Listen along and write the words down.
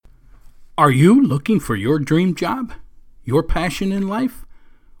Are you looking for your dream job? Your passion in life?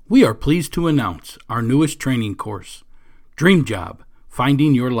 We are pleased to announce our newest training course, Dream Job,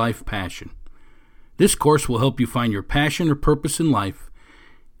 Finding Your Life Passion. This course will help you find your passion or purpose in life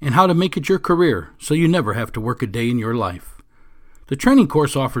and how to make it your career so you never have to work a day in your life. The training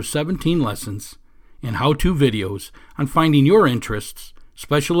course offers 17 lessons and how-to videos on finding your interests,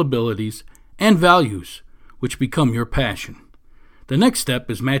 special abilities, and values which become your passion. The next step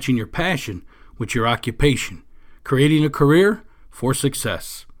is matching your passion with your occupation, creating a career for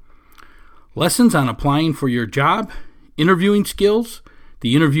success. Lessons on applying for your job, interviewing skills,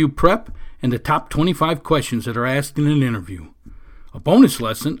 the interview prep, and the top 25 questions that are asked in an interview. A bonus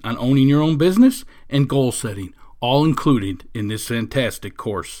lesson on owning your own business and goal setting, all included in this fantastic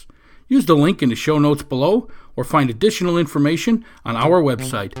course. Use the link in the show notes below or find additional information on our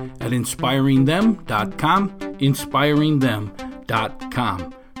website at inspiringthem.com, inspiringthem.com.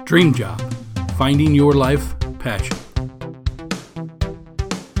 Dream Job, Finding Your Life Passion.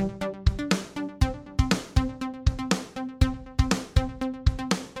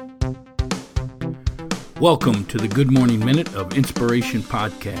 Welcome to the Good Morning Minute of Inspiration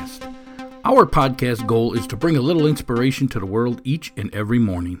podcast. Our podcast goal is to bring a little inspiration to the world each and every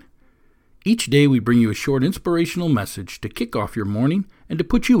morning. Each day we bring you a short inspirational message to kick off your morning and to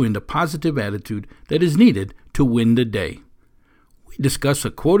put you in the positive attitude that is needed to win the day. We discuss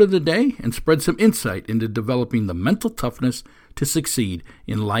a quote of the day and spread some insight into developing the mental toughness to succeed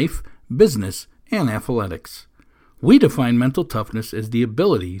in life, business, and athletics. We define mental toughness as the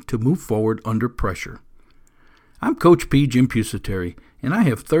ability to move forward under pressure. I'm Coach P. Jim Pusateri, and I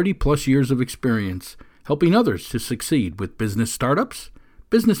have 30 plus years of experience helping others to succeed with business startups,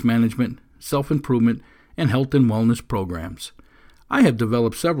 business management, self-improvement, and health and wellness programs. I have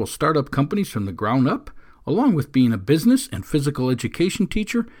developed several startup companies from the ground up, along with being a business and physical education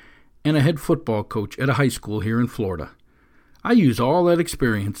teacher and a head football coach at a high school here in Florida. I use all that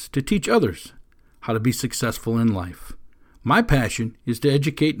experience to teach others how to be successful in life. My passion is to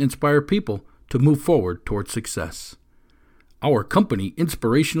educate and inspire people to move forward towards success. Our company,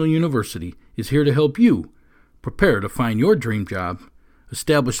 Inspirational University, is here to help you prepare to find your dream job,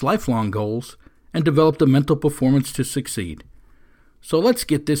 establish lifelong goals, and develop the mental performance to succeed. So let's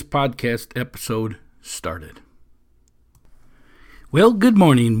get this podcast episode started. Well, good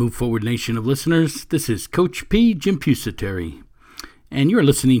morning, Move Forward Nation of listeners. This is Coach P. Jim Pusateri, and you're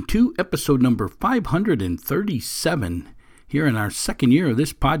listening to episode number 537 here in our second year of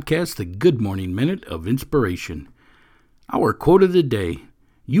this podcast, the Good Morning Minute of Inspiration. Our quote of the day: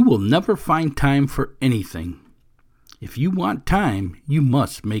 you will never find time for anything. If you want time, you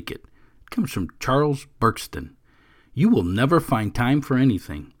must make it. It comes from Charles Berkston. You will never find time for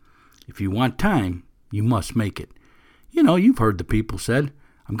anything. If you want time, you must make it. You know, you've heard the people said,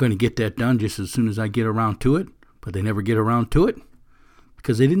 I'm going to get that done just as soon as I get around to it, but they never get around to it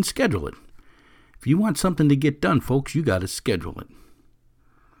because they didn't schedule it. If you want something to get done, folks, you got to schedule it.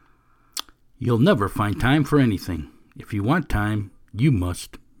 You'll never find time for anything. If you want time, you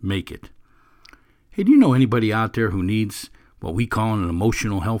must make it. Hey, do you know anybody out there who needs what we call an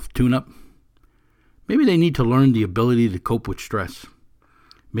emotional health tune-up? Maybe they need to learn the ability to cope with stress.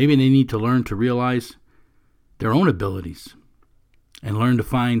 Maybe they need to learn to realize their own abilities and learn to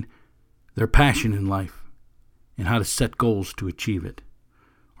find their passion in life and how to set goals to achieve it.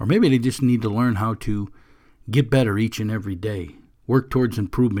 Or maybe they just need to learn how to get better each and every day, work towards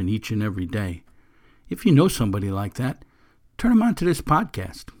improvement each and every day. If you know somebody like that, turn them on to this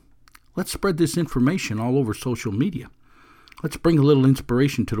podcast. Let's spread this information all over social media. Let's bring a little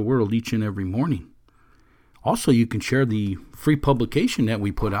inspiration to the world each and every morning. Also, you can share the free publication that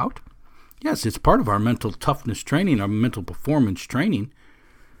we put out. Yes, it's part of our mental toughness training, our mental performance training.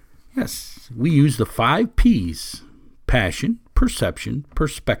 Yes, we use the 5 P's: passion, perception,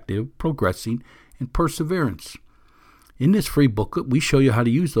 perspective, progressing, and perseverance. In this free booklet, we show you how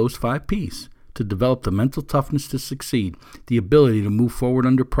to use those 5 P's to develop the mental toughness to succeed, the ability to move forward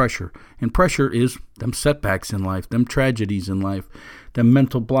under pressure. And pressure is them setbacks in life, them tragedies in life, them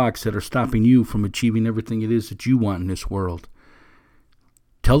mental blocks that are stopping you from achieving everything it is that you want in this world.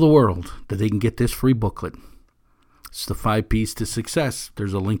 Tell the world that they can get this free booklet. It's the 5 P's to success.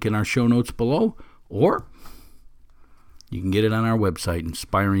 There's a link in our show notes below, or you can get it on our website,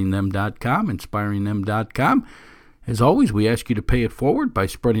 inspiringthem.com, inspiringthem.com. As always, we ask you to pay it forward by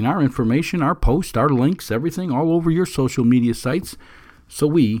spreading our information, our posts, our links, everything all over your social media sites so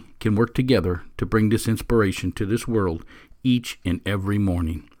we can work together to bring this inspiration to this world each and every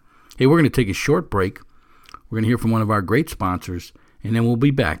morning. Hey, we're going to take a short break. We're going to hear from one of our great sponsors, and then we'll be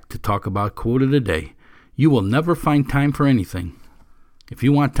back to talk about quote of the day. You will never find time for anything. If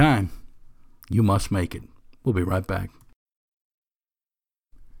you want time, You must make it. We'll be right back.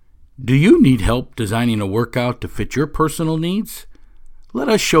 Do you need help designing a workout to fit your personal needs? Let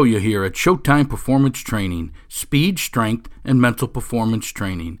us show you here at Showtime Performance Training, speed, strength, and mental performance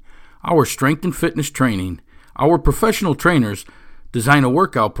training. Our strength and fitness training. Our professional trainers design a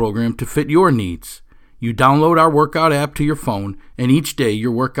workout program to fit your needs. You download our workout app to your phone, and each day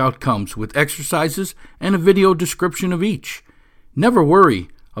your workout comes with exercises and a video description of each. Never worry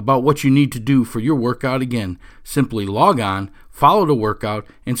about what you need to do for your workout again. Simply log on, follow the workout,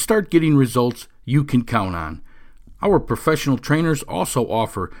 and start getting results you can count on. Our professional trainers also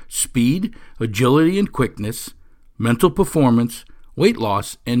offer speed, agility and quickness, mental performance, weight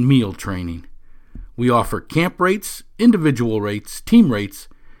loss, and meal training. We offer camp rates, individual rates, team rates,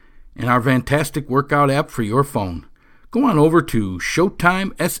 and our fantastic workout app for your phone. Go on over to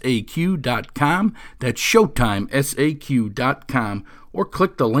ShowtimeSAQ.com, that's ShowtimeSAQ.com, or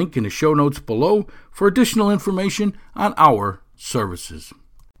click the link in the show notes below for additional information on our services.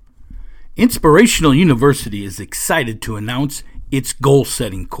 Inspirational University is excited to announce its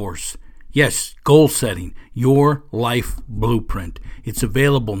goal-setting course. Yes, goal setting, your life blueprint. It's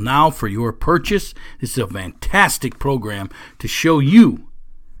available now for your purchase. This is a fantastic program to show you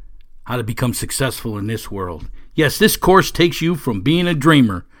how to become successful in this world. Yes, this course takes you from being a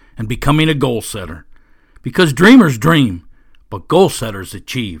dreamer and becoming a goal setter. Because dreamers dream, but goal setters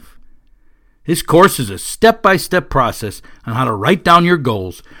achieve. This course is a step-by-step process on how to write down your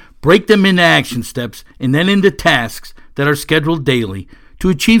goals, break them into action steps, and then into tasks that are scheduled daily to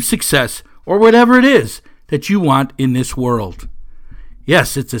achieve success or whatever it is that you want in this world.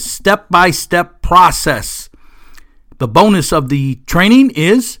 Yes, it's a step-by-step process. The bonus of the training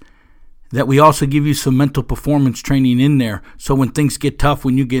is that we also give you some mental performance training in there. So when things get tough,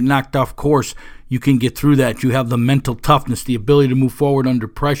 when you get knocked off course, you can get through that. You have the mental toughness, the ability to move forward under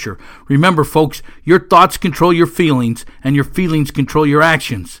pressure. Remember, folks, your thoughts control your feelings, and your feelings control your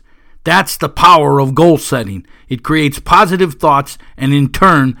actions. That's the power of goal setting. It creates positive thoughts and, in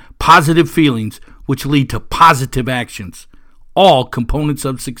turn, positive feelings, which lead to positive actions. All components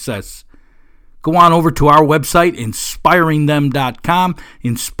of success. Go on over to our website, inspiringthem.com,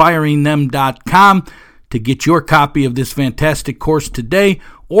 inspiringthem.com, to get your copy of this fantastic course today,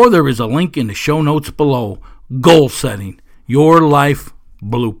 or there is a link in the show notes below. Goal Setting, Your Life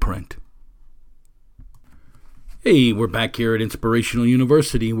Blueprint. Hey, we're back here at Inspirational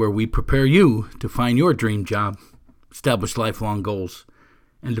University, where we prepare you to find your dream job, establish lifelong goals,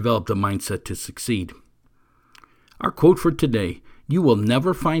 and develop the mindset to succeed. Our quote for today: you will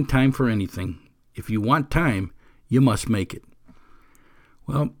never find time for anything. If you want time, you must make it.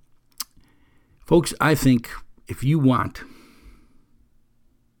 Well, folks, I think if you want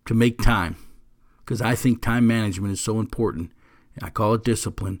to make time, because I think time management is so important, I call it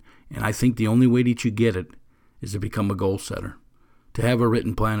discipline, and I think the only way that you get it is to become a goal setter, to have a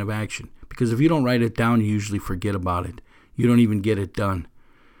written plan of action. Because if you don't write it down, you usually forget about it. You don't even get it done.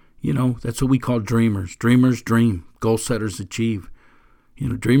 You know, that's what we call dreamers. Dreamers dream. Goal setters achieve. You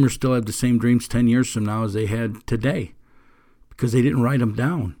know, dreamers still have the same dreams 10 years from now as they had today because they didn't write them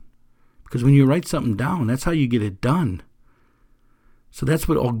down. Because when you write something down, that's how you get it done. So that's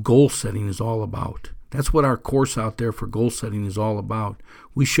what all goal setting is all about. That's what our course out there for goal setting is all about.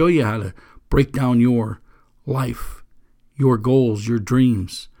 We show you how to break down your life, your goals, your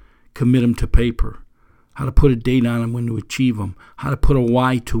dreams, commit them to paper, how to put a date on them when to achieve them, how to put a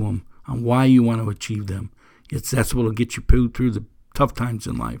why to them, on why you want to achieve them. That's what will get you through the tough times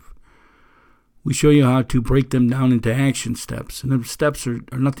in life. We show you how to break them down into action steps, and the steps are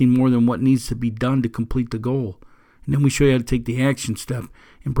nothing more than what needs to be done to complete the goal. And then we show you how to take the action step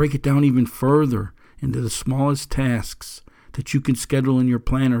and break it down even further into the smallest tasks that you can schedule in your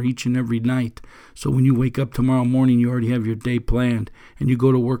planner each and every night. So when you wake up tomorrow morning, you already have your day planned, and you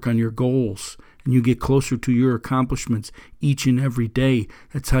go to work on your goals, and you get closer to your accomplishments each and every day.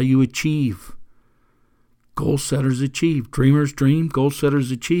 That's how you achieve. Goal setters achieve. Dreamers dream. Goal setters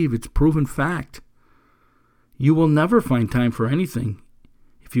achieve. It's a proven fact. You will never find time for anything.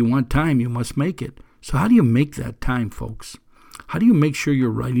 If you want time, you must make it. So how do you make that time, folks? How do you make sure you're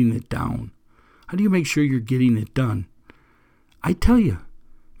writing it down? How do you make sure you're getting it done? I tell you,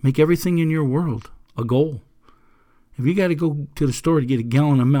 make everything in your world a goal. If you got to go to the store to get a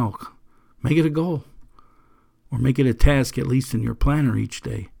gallon of milk, make it a goal. Or make it a task, at least in your planner each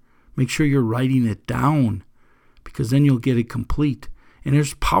day. Make sure you're writing it down, because then you'll get it complete. And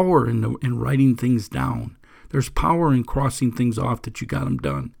there's power in writing things down. There's power in crossing things off that you got them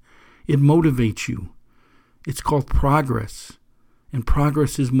done. It motivates you. It's called progress. And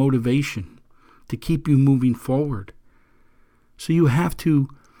progress is motivation to keep you moving forward. So you have to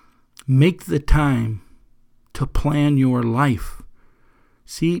Make the time to plan your life.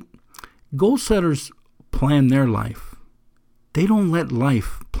 See, goal setters plan their life. They don't let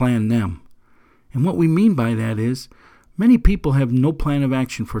life plan them. And what we mean by that is many people have no plan of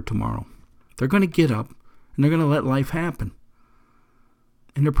action for tomorrow. They're going to get up and they're going to let life happen.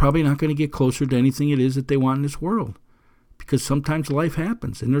 And they're probably not going to get closer to anything it is that they want in this world. Because sometimes life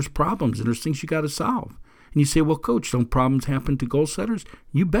happens and there's problems and there's things you got to solve. And you say, well, coach, don't problems happen to goal setters?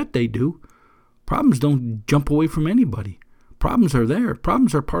 You bet they do. Problems don't jump away from anybody. Problems are there.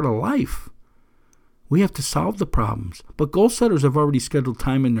 Problems are part of life. We have to solve the problems. But goal setters have already scheduled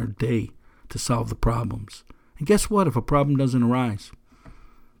time in their day to solve the problems. And guess what? If a problem doesn't arise,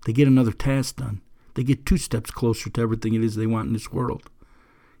 they get another task done. They get 2 steps closer to everything it is they want in this world.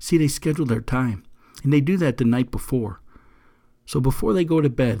 See, they schedule their time. And they do that the night before. So before they go to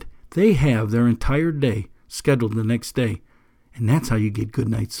bed, they have their entire day scheduled the next day. And that's how you get good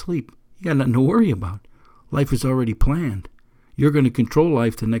night's sleep. You got nothing to worry about. Life is already planned. You're going to control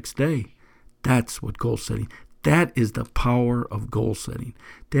life the next day. That's what goal setting. That is the power of goal setting.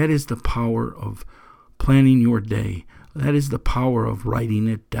 That is the power of planning your day. That is the power of writing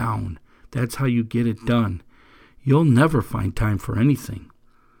it down. That's how you get it done. You'll never find time for anything.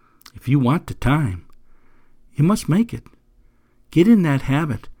 If you want the time, you must make it. Get in that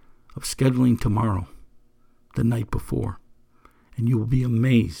habit of scheduling tomorrow, the night before, and you will be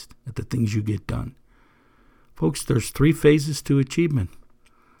amazed at the things you get done. Folks, there's 3 phases to achievement.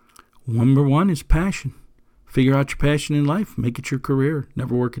 Number 1 is passion. Figure out your passion in life. Make it your career.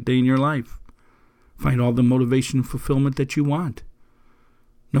 Never work a day in your life. Find all the motivation and fulfillment that you want.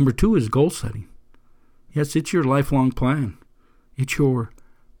 Number 2 is goal setting. Yes, it's your lifelong plan. It's your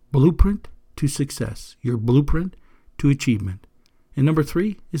blueprint to success, your blueprint to achievement. And number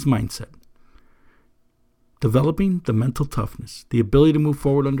 3 is mindset. Developing the mental toughness, the ability to move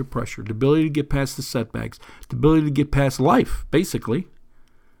forward under pressure, the ability to get past the setbacks, the ability to get past life, basically.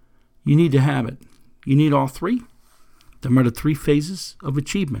 You need to have it. You need all 3. Them are the 3 phases of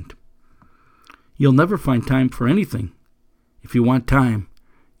achievement. You'll never find time for anything. If you want time,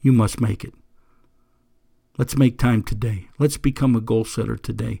 you must make it. Let's make time today. Let's become a goal setter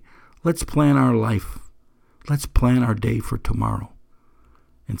today. Let's plan our life. Let's plan our day for tomorrow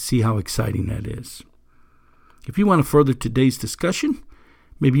and see how exciting that is. If you want to further today's discussion,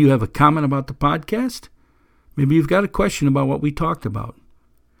 maybe you have a comment about the podcast, maybe you've got a question about what we talked about,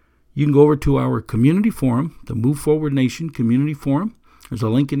 you can go over to our community forum, the Move Forward Nation Community Forum. There's a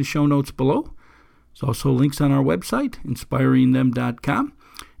link in the show notes below. There's also links on our website, inspiringthem.com.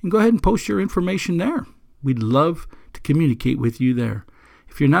 And go ahead and post your information there. We'd love to communicate with you there.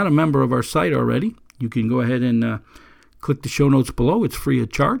 If you're not a member of our site already, you can go ahead and click the show notes below. It's free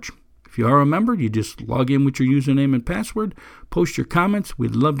of charge. If you are a member, you just log in with your username and password, post your comments.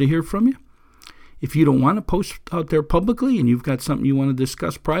 We'd love to hear from you. If you don't want to post out there publicly and you've got something you want to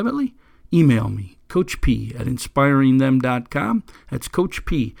discuss privately, email me, coachp@inspiringthem.com. That's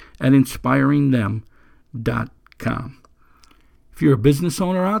coachp@inspiringthem.com. If you're a business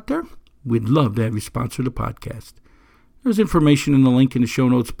owner out there, we'd love to have you sponsor the podcast. There's information in the link in the show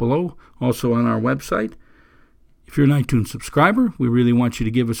notes below, also on our website. If you're an iTunes subscriber, we really want you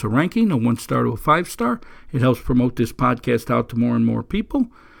to give us a ranking, a 1-star to a 5-star. It helps promote this podcast out to more and more people.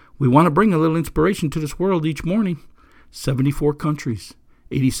 We want to bring a little inspiration to this world each morning. 74 countries,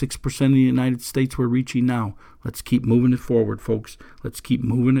 86% of the United States we're reaching now. Let's keep moving it forward, folks. Let's keep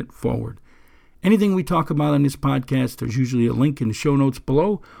moving it forward. Anything we talk about on this podcast, there's usually a link in the show notes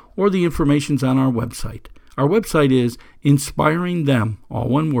below, or the information's on our website. Our website is inspiringthem, all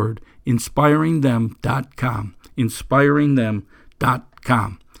one word, inspiringthem.com.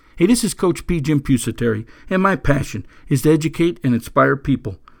 inspiringthem.com. Hey, this is Coach P. Jim Pusateri, and my passion is to educate and inspire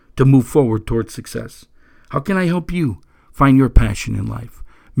people to move forward towards success. How can I help you find your passion in life?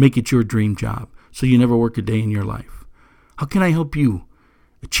 Make it your dream job so you never work a day in your life. How can I help you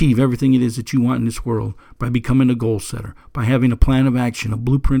achieve everything it is that you want in this world by becoming a goal setter, by having a plan of action, a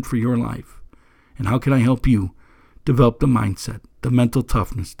blueprint for your life? And how can I help you develop the mindset, the mental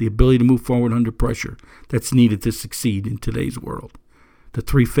toughness, the ability to move forward under pressure that's needed to succeed in today's world? The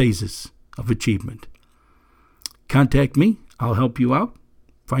 3 phases of achievement. Contact me. I'll help you out.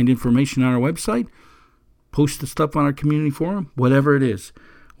 Find information on our website. Post the stuff on our community forum. Whatever it is.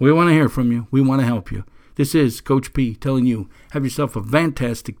 We want to hear from you. We want to help you. This is Coach P telling you, have yourself a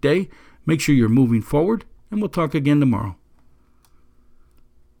fantastic day. Make sure you're moving forward, and we'll talk again tomorrow.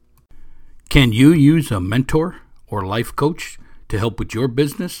 Can you use a mentor or life coach to help with your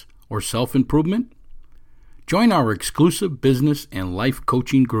business or self-improvement? Join our exclusive business and life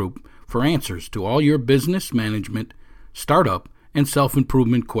coaching group for answers to all your business management, startup, and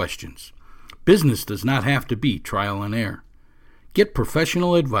self-improvement questions. Business does not have to be trial and error. Get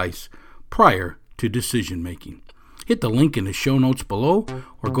professional advice prior to decision-making. Hit the link in the show notes below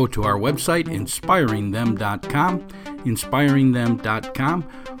or go to our website, inspiringthem.com,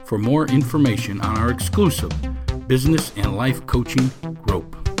 for more information on our exclusive business and life coaching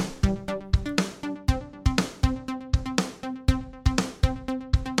group.